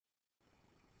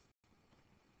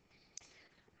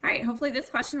right, hopefully this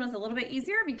question was a little bit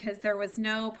easier because there was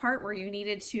no part where you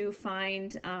needed to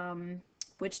find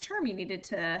which term you needed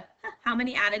to, how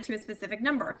many added to a specific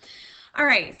number. All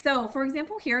right, so for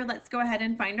example here, let's go ahead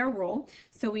and find our rule.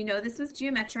 So we know this was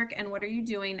geometric, and what are you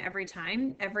doing every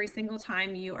time? Every single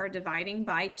time you are dividing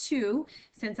by 2.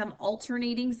 Since I'm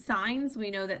alternating signs, we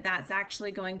know that that's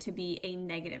actually going to be a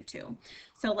 -2.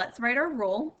 So let's write our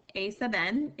rule. A sub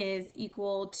n is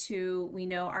equal to, we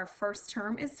know our first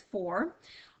term is 4.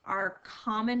 Our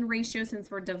common ratio, since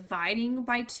we're dividing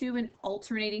by 2 and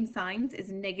alternating signs,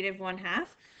 is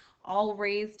 -1/2, all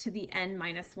raised to the n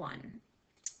minus 1.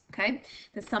 Okay,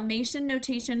 the summation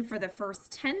notation for the first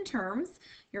 10 terms,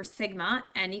 your sigma,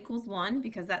 n equals 1,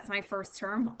 because that's my first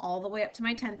term, all the way up to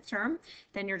my 10th term.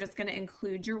 Then you're just going to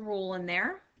include your rule in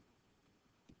there.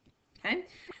 Okay,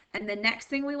 and the next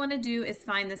thing we want to do is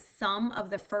find the sum of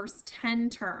the first 10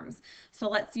 terms. So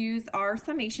let's use our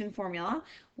summation formula,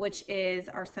 which is,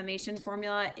 our summation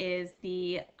formula is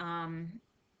the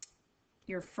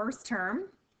your first term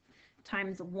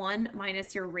times 1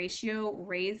 minus your ratio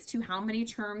raised to how many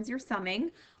terms you're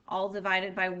summing, all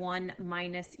divided by 1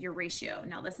 minus your ratio.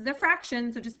 Now this is a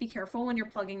fraction, so just be careful when you're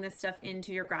plugging this stuff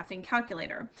into your graphing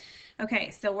calculator.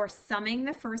 Okay, so we're summing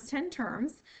the first 10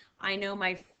 terms. I know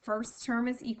my first term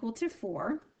is equal to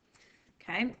 4.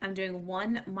 Okay, I'm doing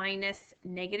 1 minus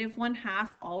 -1/2,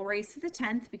 all raised to the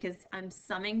 10th, because I'm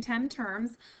summing 10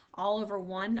 terms, all over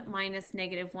 1 minus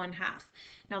 -1/2.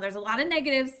 Now there's a lot of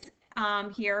negatives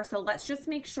here, so let's just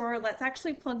make sure, let's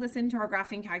actually plug this into our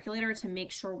graphing calculator to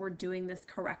make sure we're doing this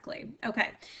correctly. Okay,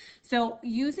 so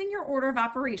using your order of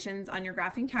operations on your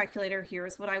graphing calculator,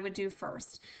 here's what I would do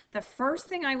first. The first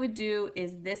thing I would do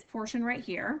is this portion right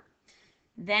here.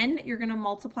 Then you're going to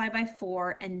multiply by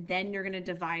 4, and then you're going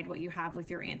to divide what you have with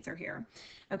your answer here.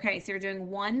 Okay, so you're doing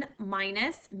 1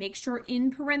 minus, make sure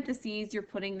in parentheses you're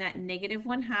putting that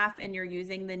 -1/2, and you're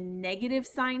using the negative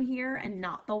sign here and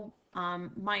not the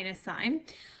minus sign,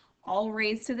 all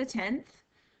raised to the 10th.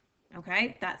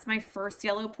 Okay, that's my first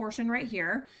yellow portion right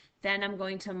here. Then I'm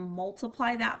going to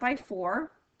multiply that by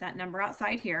 4, that number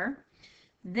outside here.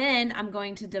 Then I'm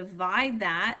going to divide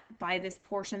that by this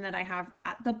portion that I have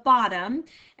at the bottom,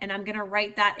 and I'm going to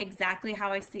write that exactly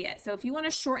how I see it. So if you want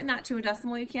to shorten that to a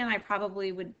decimal, you can. I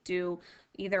probably would do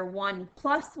either 1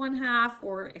 plus 1/2,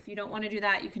 or if you don't want to do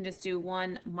that, you can just do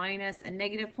 1 minus a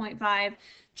 -0.5.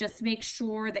 Just make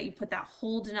sure that you put that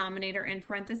whole denominator in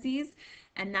parentheses,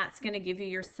 and that's going to give you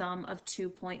your sum of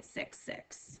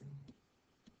 2.66.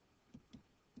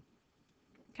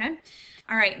 Okay.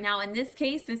 All right. Now in this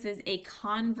case, this is a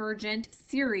convergent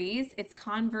series. It's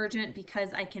convergent because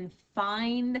I can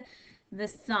find the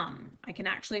sum. I can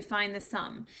actually find the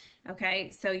sum. Okay.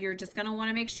 So you're just going to want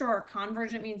to make sure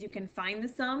convergent means you can find the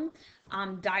sum.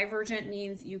 Divergent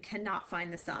means you cannot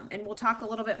find the sum. And we'll talk a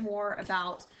little bit more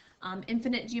about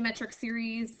infinite geometric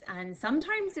series, and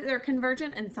sometimes they're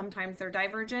convergent and sometimes they're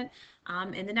divergent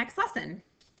in the next lesson.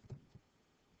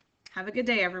 Have a good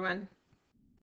day, everyone.